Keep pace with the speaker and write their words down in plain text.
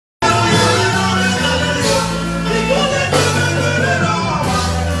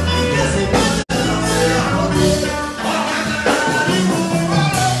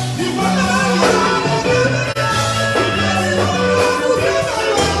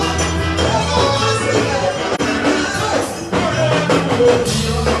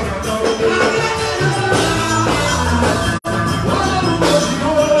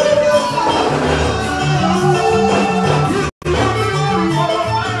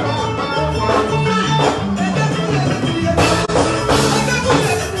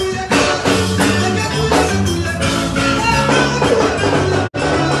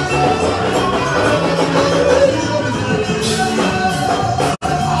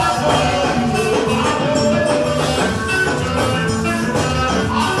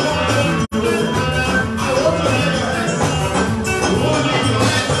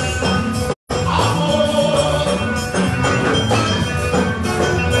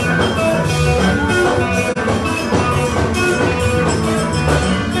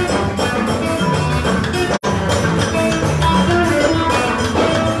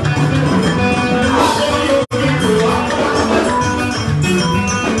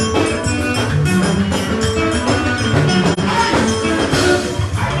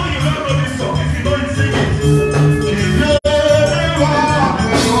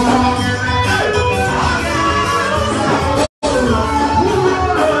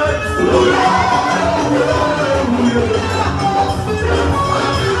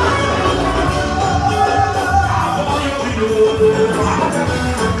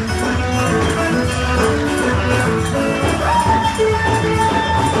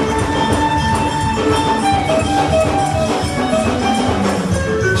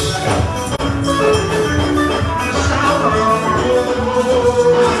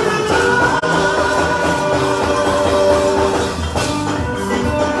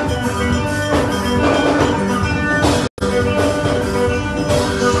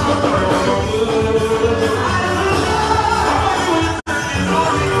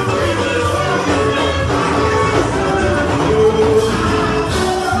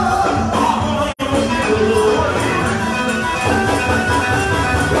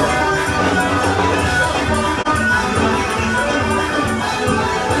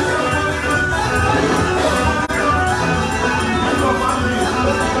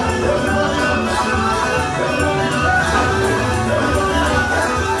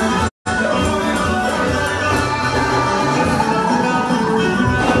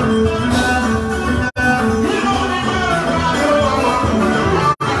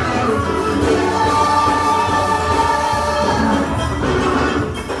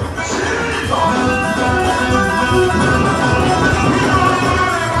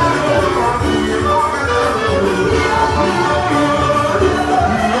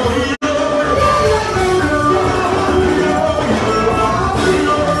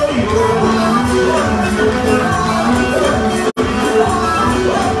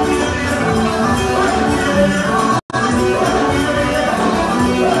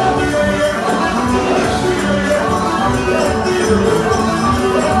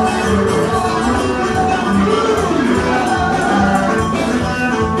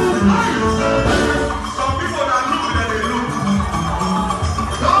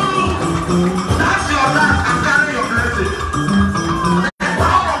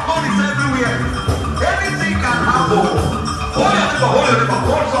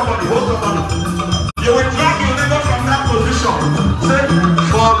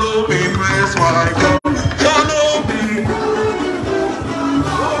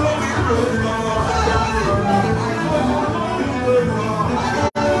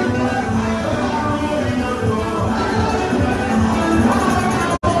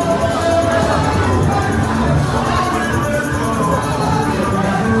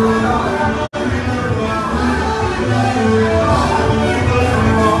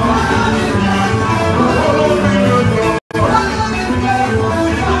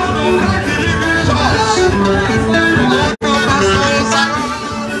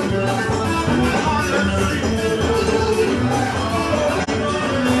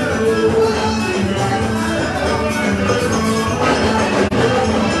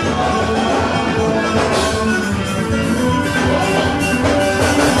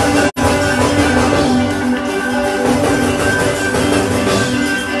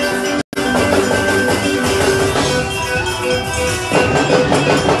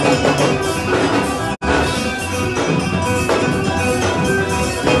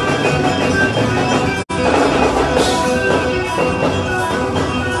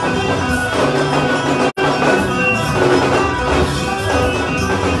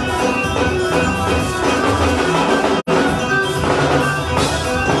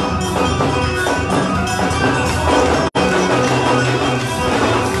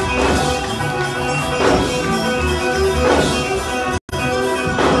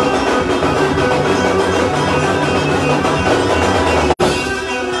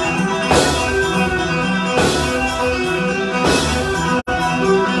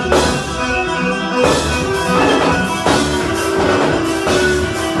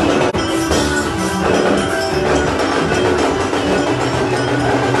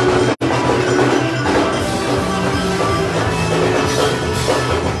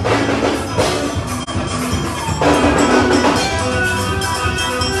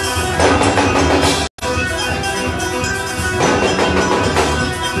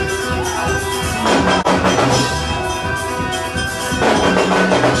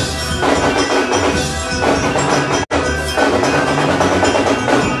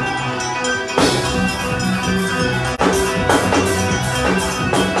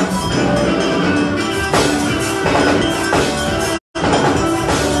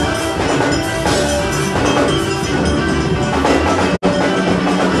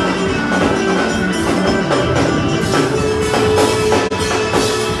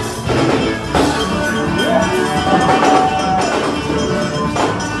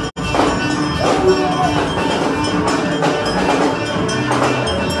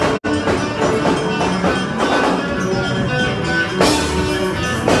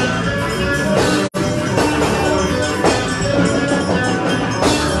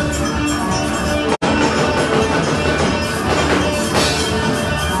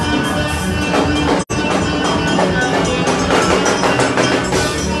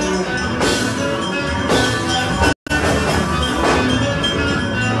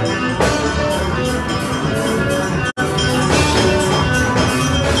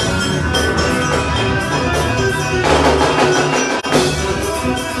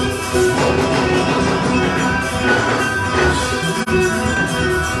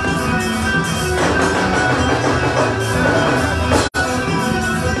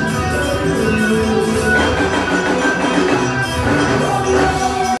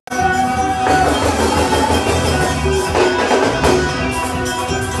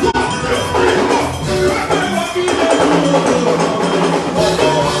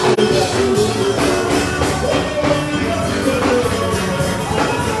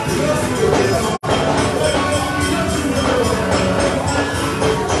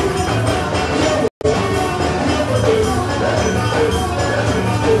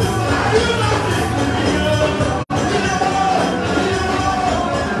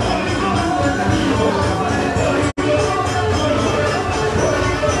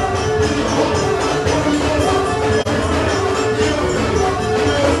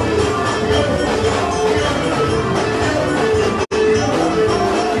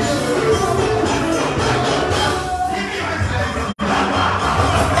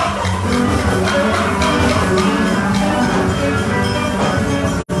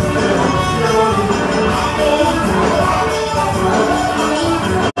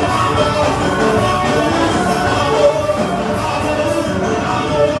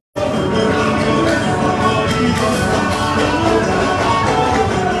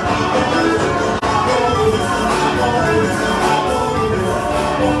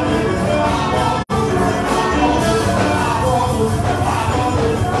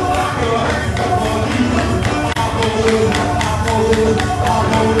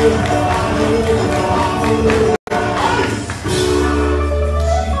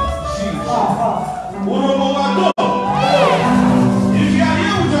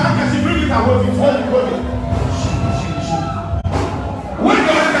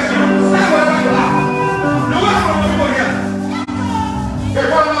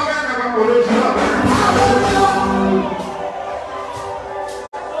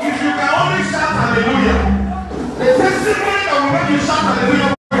hallelujah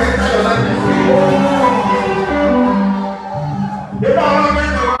will enter your life this way. They don't allow men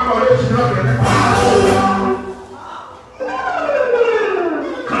to work for this children.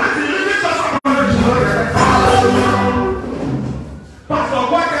 Christ is living just for the children. Pastor,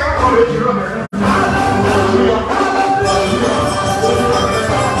 why can't I call the children?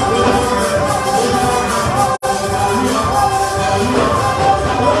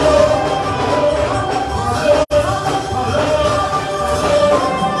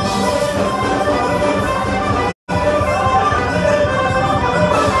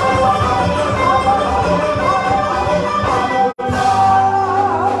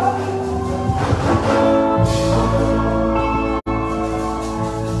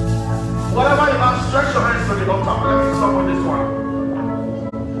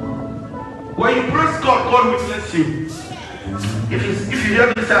 If you hear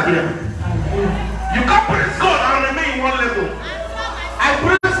this out here, you can't praise God and remain in one level. I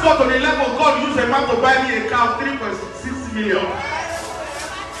praise God on a level God used a man to buy me a car of 3.6 million.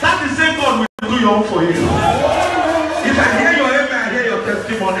 That's the same God will do your own for you. If I hear your amen, I hear your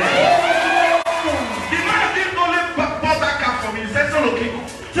testimony. The man didn't only bought that car for me. He said, Solokings,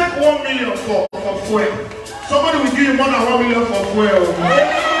 take 1 million for fuel. Somebody will give you more than 1 million for fuel.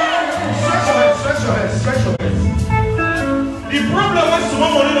 Stretch your hands, stretch your hands, stretch your hands. The problem is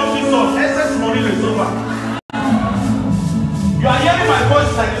small money not be solved, excess money is over. You are hearing my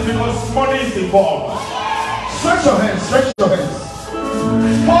voice like this because money is involved. Stretch your hands, stretch your hands.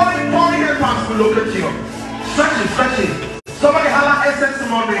 Pouring hands will locate you. Stretch it, stretch it. Somebody holler excess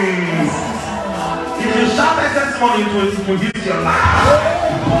money. If you shout excess money, it will hit your life.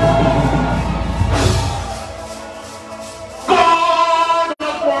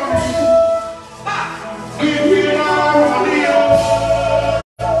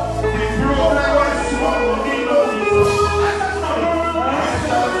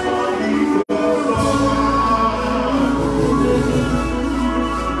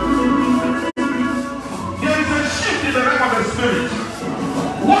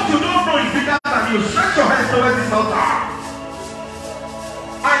 You stretch your hands towards this altar.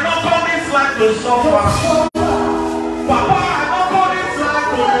 I don't call this life to suffer. Papa, I don't call this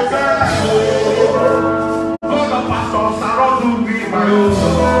life to die. God the pastors are all doing me my own.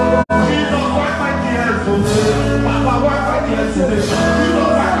 Jesus, wipe my tears today. Papa, wipe my tears today.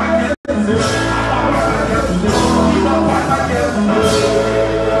 Jesus, wipe my tears today. Papa, wipe my tears today. Jesus, wipe my tears today.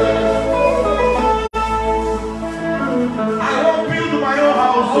 I won't build my own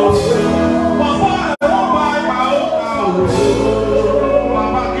house.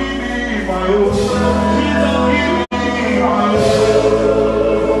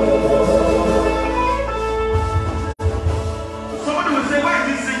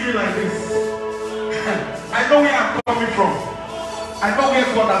 I know where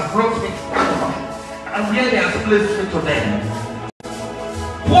God has brought me from and where He has placed me today.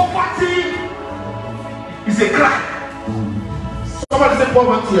 Poverty is a crime. Somebody say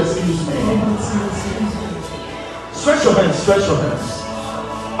poverty, excuse me. Stretch your hands, stretch your hands.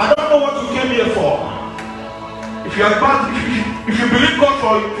 I don't know what you came here for. If you are about, if you believe God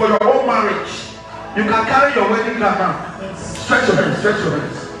for your own marriage, you can carry your wedding gown now. Stretch your hands, stretch your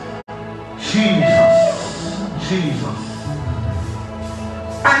hands. Jesus, Jesus.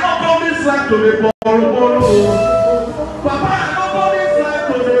 I don't call this life to the borrow. Papa, I don't call this life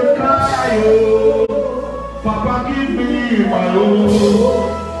to the cry. Papa, give me my own.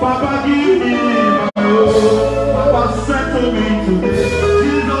 Papa, give me my own. Papa, settle me today.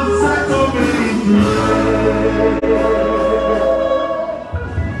 Jesus, settle me today.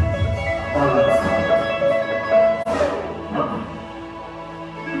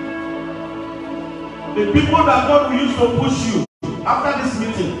 The people that God will use to push you. After this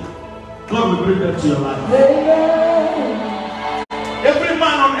meeting, God will bring them to your life. Every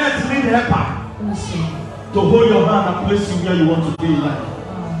man on earth needs a helper to hold your hand and place you where you want to be in life.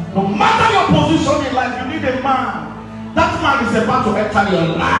 No matter your position in life, you need a man. That man is about to enter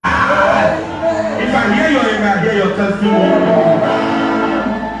your life. If I hear your amen, I hear your testimony.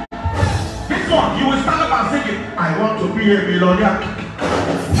 This one, you will stand up and sing it. I want to be a millionaire.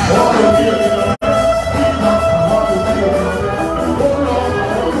 I want to be a millionaire.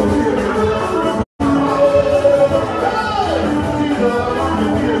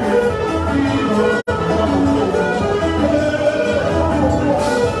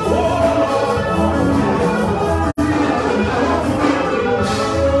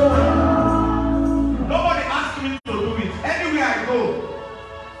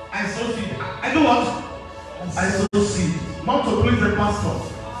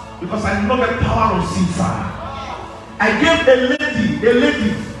 Because I know the power of Caesar. I gave a lady a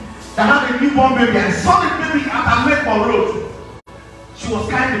lady that had a newborn baby. I saw the baby at her leg on road. She was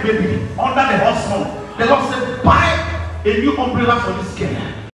carrying the baby under the hot sun. The Lord said, buy a new umbrella for this girl.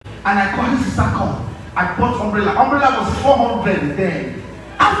 And I called his sister, come. I bought umbrella. Umbrella was 400 then.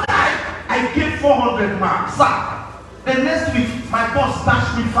 After I gave 400 marks, sir, the next week my boss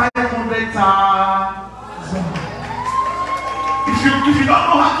dashed me 500,000. If you don't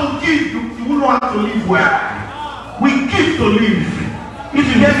know how to give, you won't know how to live well. We give to live. If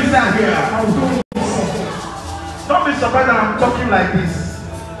you hear me say here, don't be surprised that I'm talking like this.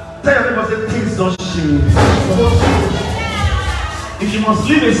 Tell your people, say things don't change. If you must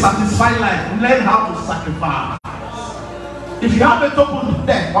live a satisfied life, learn how to sacrifice. If you have a token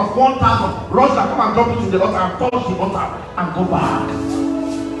debt of 1,000, rush that, come and drop it to the altar and touch the altar and go back.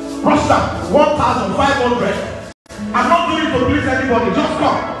 Rush that 1,500. I'm not doing it to please anybody. Just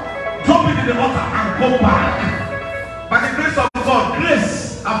come, drop it in the altar and go back. By the grace of God,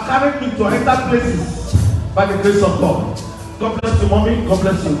 grace have carried me to enter places. By the grace of God. God bless you, mommy. God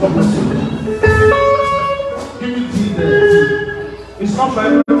bless you. God bless you. Give me tea there. It's not for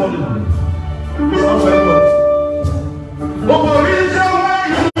everybody. It's not for everybody.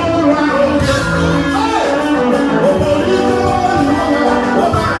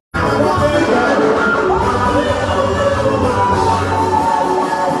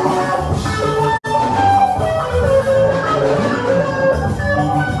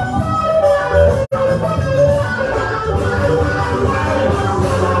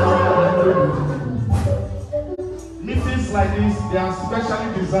 Like this, they are specially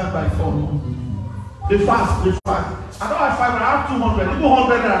designed by God. They fast. I don't have 500, I have 200. Even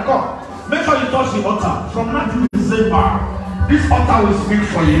 100 that I come. Make sure you touch the altar. From now to December, this altar will speak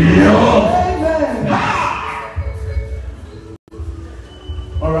for you.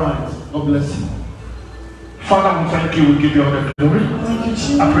 Alright, God bless you. Father, we thank you, we give you all the glory.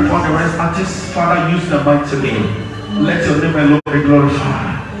 I pray for the rest artists. Father, use them mightily. Let your name alone be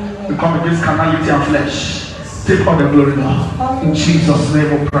glorified. We come against carnality and flesh. Take all the glory now. In Jesus'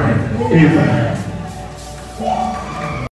 name we pray. Amen.